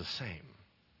value is the same.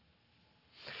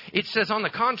 It says, on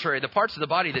the contrary, the parts of the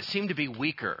body that seem to be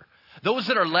weaker, those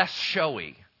that are less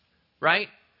showy, right?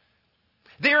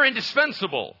 They are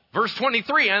indispensable. Verse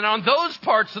 23, and on those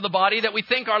parts of the body that we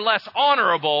think are less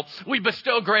honorable, we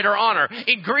bestow greater honor.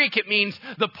 In Greek, it means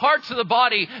the parts of the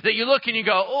body that you look and you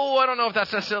go, oh, I don't know if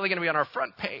that's necessarily going to be on our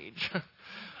front page.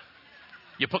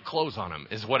 You put clothes on them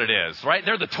is what it is, right?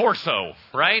 They're the torso,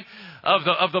 right,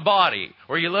 of the body.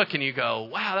 Where you look and you go,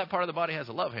 wow, that part of the body has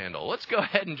a love handle. Let's go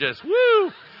ahead and just,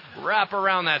 wrap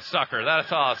around that sucker.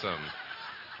 That's awesome.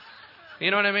 You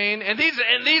know what I mean? And these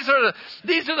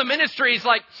are the ministries,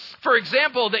 like, for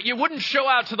example, that you wouldn't show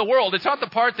out to the world. It's not the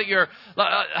part that you're,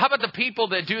 how about the people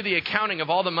that do the accounting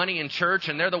of all the money in church,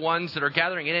 and they're the ones that are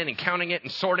gathering it in and counting it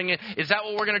and sorting it? Is that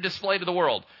what we're going to display to the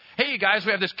world? Hey, you guys,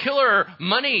 we have this killer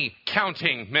money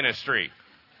counting ministry.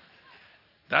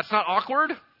 That's not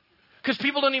awkward? Because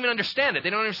people don't even understand it. They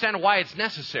don't understand why it's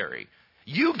necessary.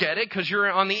 You get it because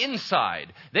you're on the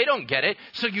inside. They don't get it,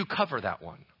 so you cover that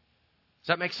one. Does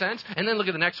that make sense? And then look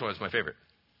at the next one. It's my favorite.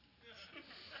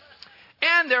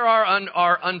 And there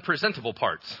are unpresentable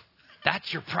parts.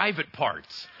 That's your private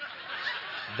parts.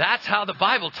 That's how the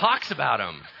Bible talks about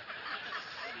them.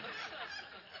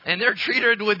 And they're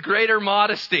treated with greater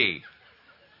modesty.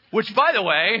 Which, by the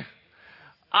way,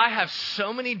 I have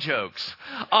so many jokes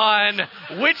on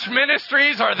which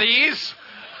ministries are these.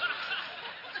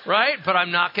 Right? But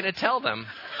I'm not going to tell them.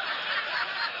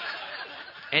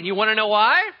 And you want to know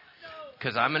why?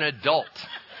 Because I'm an adult.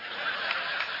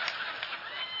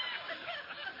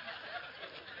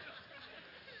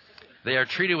 They are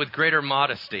treated with greater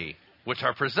modesty, which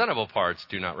our presentable parts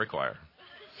do not require.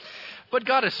 But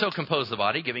God has so composed the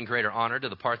body, giving greater honor to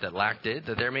the part that lacked it,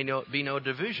 that there may be no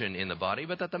division in the body,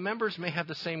 but that the members may have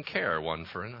the same care one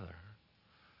for another.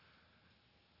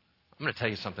 I'm going to tell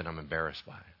you something I'm embarrassed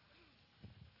by.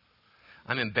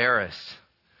 I'm embarrassed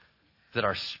that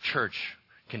our church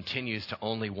continues to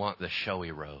only want the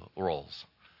showy roles,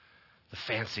 the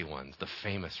fancy ones, the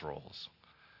famous roles.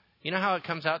 You know how it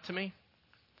comes out to me?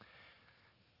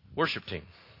 Worship team.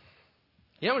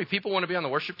 You know how many people want to be on the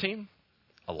worship team?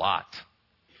 A lot.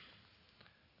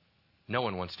 No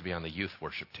one wants to be on the youth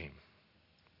worship team.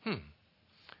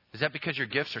 Is that because your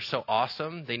gifts are so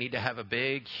awesome, they need to have a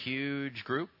big, huge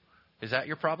group? Is that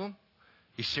your problem?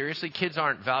 You seriously? Kids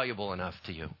aren't valuable enough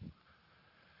to you.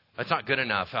 That's not good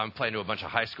enough. I'm playing to a bunch of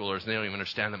high schoolers, and they don't even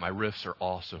understand that my riffs are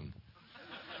awesome.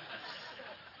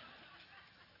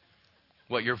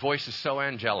 What, your voice is so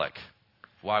angelic.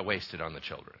 Why waste it on the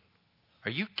children?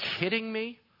 Are you kidding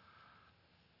me?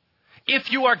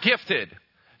 If you are gifted,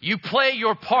 you play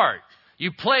your part.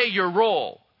 You play your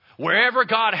role wherever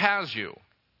God has you.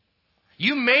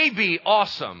 You may be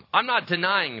awesome. I'm not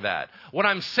denying that. What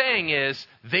I'm saying is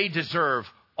they deserve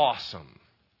awesome.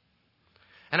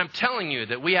 And I'm telling you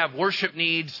that we have worship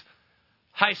needs,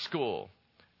 high school,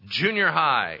 junior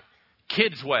high,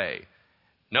 kids way.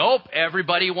 Nope,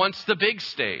 everybody wants the big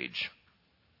stage.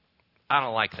 I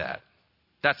don't like that.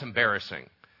 That's embarrassing.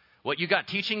 What, you got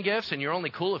teaching gifts and you're only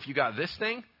cool if you got this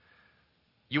thing?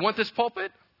 You want this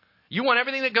pulpit? You want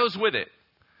everything that goes with it?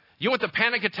 You want the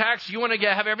panic attacks? You want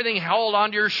to have everything held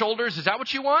onto your shoulders? Is that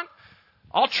what you want?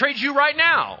 I'll trade you right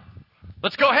now.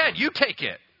 Let's go ahead. You take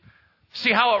it.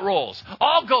 See how it rolls.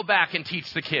 I'll go back and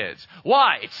teach the kids.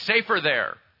 Why? It's safer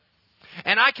there.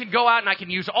 And I can go out and I can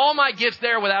use all my gifts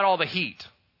there without all the heat.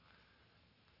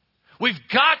 We've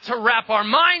got to wrap our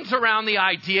minds around the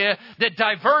idea that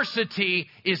diversity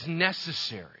is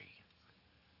necessary.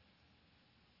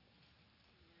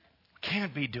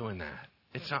 Can't be doing that.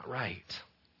 It's not right.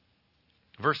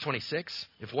 Verse 26,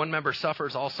 if one member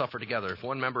suffers, all suffer together. If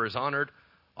one member is honored,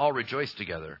 all rejoice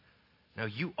together. Now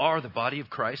you are the body of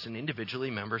Christ and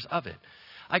individually members of it.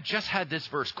 I just had this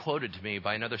verse quoted to me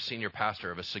by another senior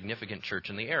pastor of a significant church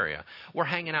in the area. We're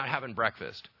hanging out having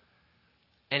breakfast.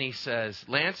 And he says,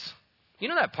 Lance, you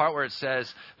know that part where it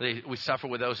says we suffer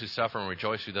with those who suffer and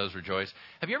rejoice with those who rejoice?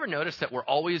 Have you ever noticed that we're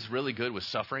always really good with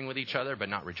suffering with each other but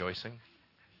not rejoicing?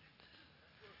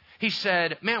 He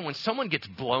said, man, when someone gets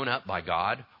blown up by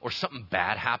God or something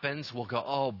bad happens, we'll go,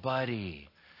 oh, buddy,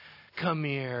 come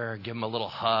here, give him a little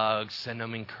hug, send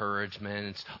him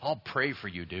encouragement. I'll pray for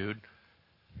you, dude.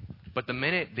 But the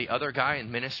minute the other guy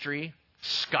in ministry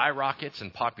skyrockets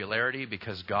in popularity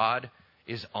because God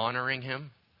is honoring him,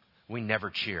 we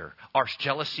never cheer. Our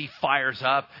jealousy fires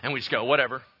up and we just go,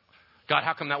 whatever. God,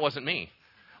 how come that wasn't me?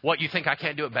 What, you think I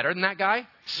can't do it better than that guy?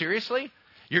 Seriously?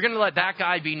 You're going to let that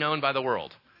guy be known by the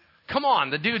world? Come on,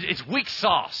 the dude, it's weak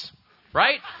sauce,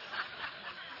 right?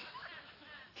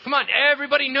 Come on,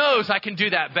 everybody knows I can do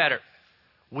that better.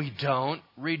 We don't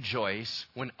rejoice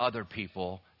when other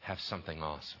people have something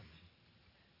awesome.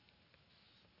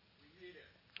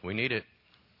 We need it.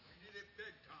 We need it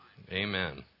big time.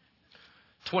 Amen.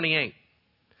 28.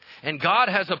 And God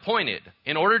has appointed,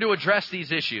 in order to address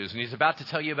these issues, and he's about to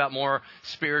tell you about more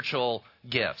spiritual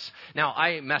gifts. Now,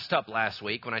 I messed up last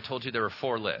week when I told you there were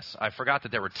 4 lists. I forgot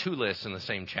that there were 2 lists in the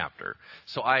same chapter.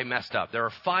 So I messed up. There are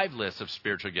 5 lists of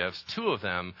spiritual gifts. 2 of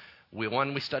them,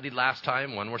 one we studied last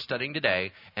time, one we're studying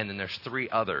today, and then there's 3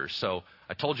 others. So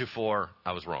I told you 4,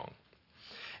 I was wrong.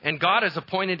 And God has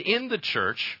appointed in the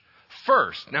church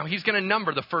first. Now, he's going to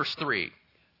number the first 3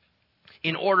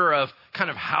 in order of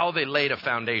kind of how they laid a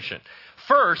foundation.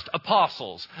 First,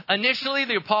 apostles. Initially,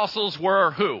 the apostles were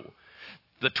who?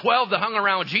 The 12 that hung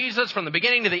around with Jesus from the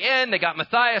beginning to the end. They got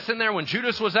Matthias in there when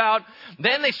Judas was out.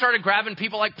 Then they started grabbing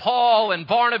people like Paul and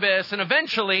Barnabas. And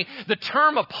eventually, the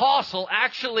term apostle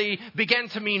actually began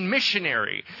to mean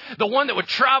missionary. The one that would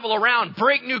travel around,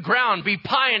 break new ground, be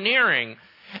pioneering.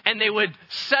 And they would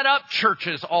set up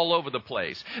churches all over the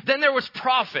place. Then there was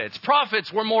prophets.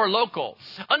 Prophets were more local.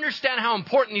 Understand how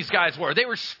important these guys were. They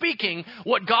were speaking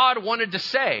what God wanted to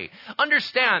say.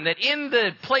 Understand that in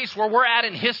the place where we're at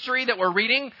in history that we're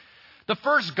reading, the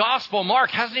first gospel,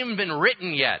 Mark, hasn't even been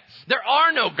written yet. There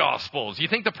are no gospels. You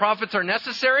think the prophets are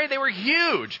necessary? They were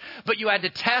huge. But you had to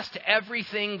test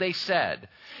everything they said.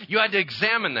 You had to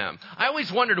examine them. I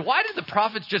always wondered, why did the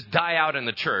prophets just die out in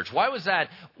the church? Why was that?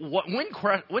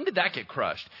 When did that get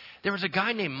crushed? There was a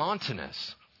guy named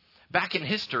Montanus back in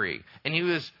history. And he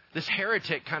was this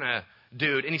heretic kind of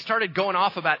dude. And he started going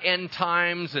off about end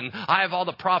times. And I have all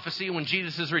the prophecy when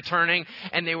Jesus is returning.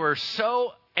 And they were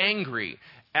so angry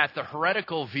at the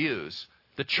heretical views,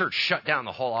 the church shut down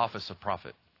the whole office of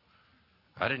prophet.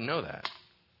 I didn't know that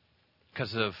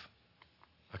because of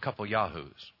a couple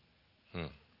yahoos.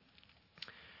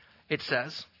 It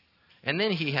says, and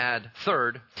then he had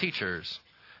third, teachers,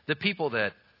 the people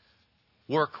that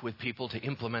work with people to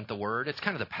implement the word. It's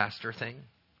kind of the pastor thing,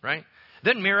 right?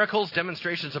 Then miracles,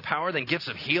 demonstrations of power, then gifts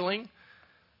of healing,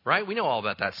 right? We know all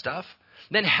about that stuff.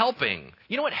 Then helping.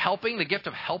 You know what helping, the gift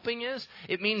of helping is?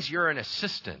 It means you're an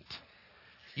assistant.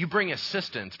 You bring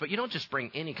assistance, but you don't just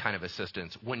bring any kind of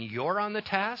assistance. When you're on the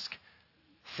task,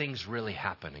 things really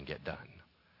happen and get done.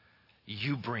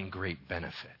 You bring great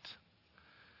benefit.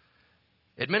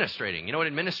 Administrating. You know what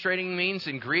administrating means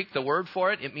in Greek, the word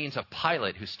for it? It means a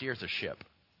pilot who steers a ship.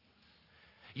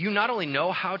 You not only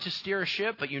know how to steer a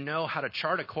ship, but you know how to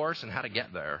chart a course and how to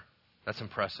get there. That's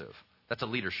impressive. That's a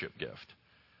leadership gift.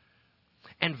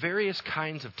 And various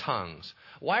kinds of tongues.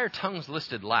 Why are tongues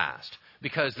listed last?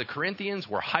 Because the Corinthians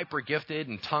were hyper gifted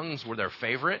and tongues were their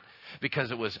favorite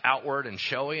because it was outward and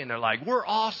showy. And they're like, we're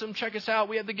awesome. Check us out.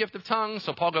 We have the gift of tongues.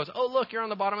 So Paul goes, oh, look, you're on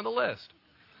the bottom of the list.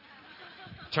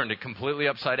 Turned it completely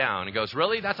upside down. He goes,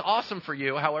 really? That's awesome for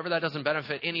you. However, that doesn't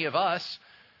benefit any of us.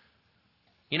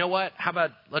 You know what? How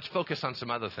about let's focus on some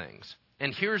other things.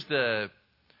 And here's the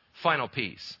final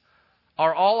piece.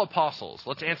 Are all apostles?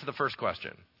 Let's answer the first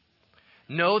question.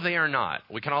 No, they are not.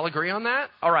 We can all agree on that?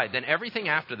 All right, then everything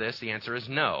after this, the answer is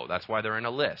no. That's why they're in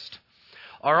a list.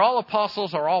 Are all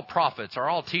apostles, are all prophets, are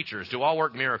all teachers? Do all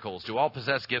work miracles? Do all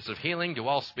possess gifts of healing? Do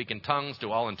all speak in tongues?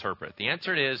 Do all interpret? The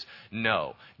answer is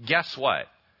no. Guess what?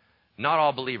 Not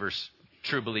all believers,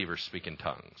 true believers, speak in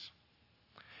tongues.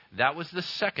 That was the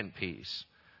second piece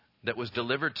that was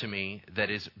delivered to me that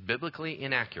is biblically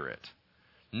inaccurate.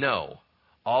 No,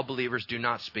 all believers do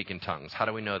not speak in tongues. How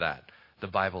do we know that? The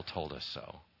Bible told us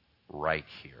so, right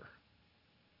here.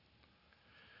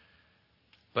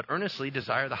 But earnestly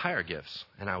desire the higher gifts,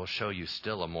 and I will show you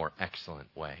still a more excellent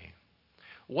way.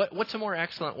 What's a more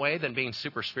excellent way than being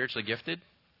super spiritually gifted?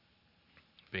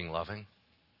 Being loving?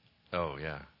 Oh,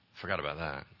 yeah. Forgot about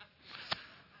that.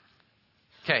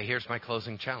 Okay, here's my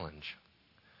closing challenge.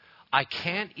 I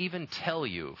can't even tell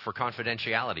you, for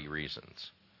confidentiality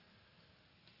reasons,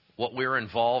 what we're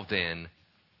involved in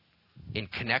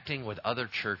connecting with other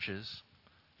churches,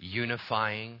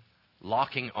 unifying,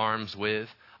 locking arms with.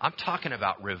 I'm talking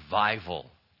about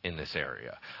revival in this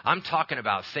area. I'm talking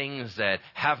about things that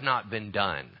have not been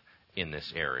done in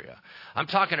this area. I'm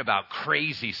talking about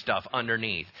crazy stuff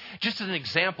underneath. Just as an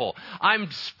example, I'm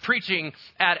preaching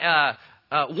at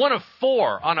one of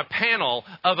 4 on a panel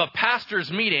of a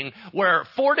pastor's meeting where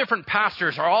 4 different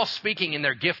pastors are all speaking in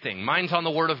their gifting. Mine's on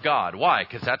the Word of God. Why?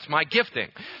 Because that's my gifting.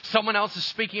 Someone else is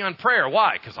speaking on prayer.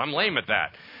 Why? Because I'm lame at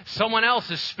that. Someone else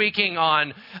is speaking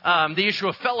on the issue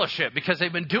of fellowship because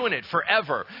they've been doing it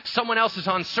forever. Someone else is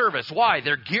on service. Why?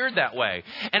 They're geared that way.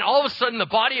 And all of a sudden, the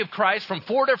body of Christ from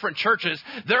 4 different churches,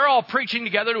 they're all preaching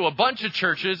together to a bunch of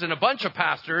churches and a bunch of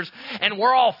pastors, and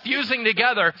we're all fusing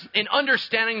together in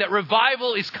understanding that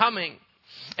revival is coming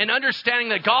and understanding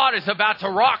that God is about to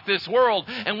rock this world,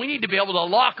 and we need to be able to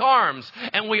lock arms,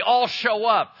 and we all show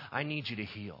up. I need you to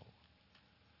heal.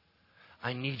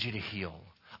 I need you to heal.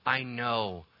 I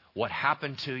know what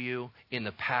happened to you in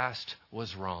the past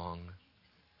was wrong.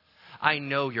 I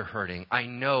know you're hurting. I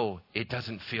know it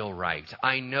doesn't feel right.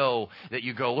 I know that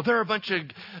you go, well, they're a bunch of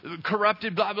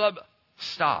corrupted, blah, blah, blah.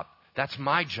 Stop. That's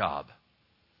my job.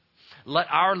 Let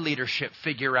our leadership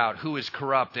figure out who is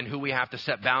corrupt and who we have to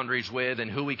set boundaries with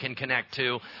and who we can connect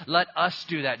to. Let us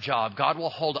do that job. God will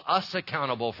hold us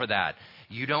accountable for that.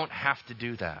 You don't have to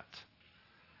do that.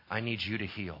 I need you to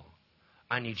heal.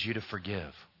 I need you to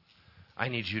forgive. I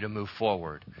need you to move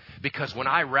forward. Because when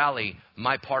I rally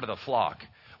my part of the flock,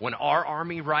 when our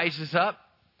army rises up,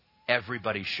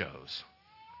 everybody shows.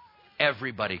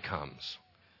 Everybody comes.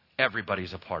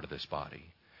 Everybody's a part of this body.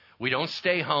 We don't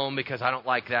stay home because I don't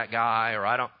like that guy or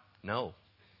I don't. No,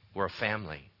 we're a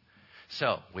family.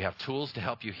 So we have tools to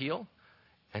help you heal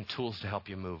and tools to help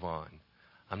you move on.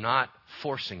 I'm not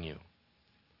forcing you.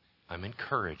 I'm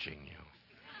encouraging you.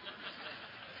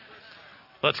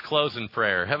 Let's close in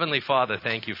prayer. Heavenly Father,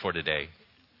 thank you for today.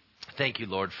 Thank you,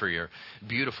 Lord, for your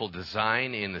beautiful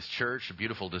design in this church,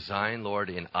 beautiful design, Lord,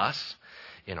 in us,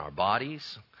 in our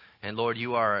bodies. And Lord,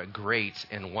 you are a great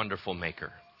and wonderful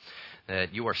maker.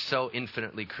 That you are so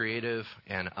infinitely creative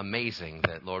and amazing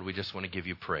that, Lord, we just want to give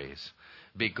you praise.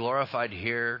 Be glorified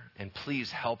here, and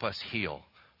please help us heal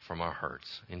from our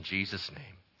hurts. In Jesus'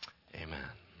 name,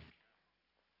 amen.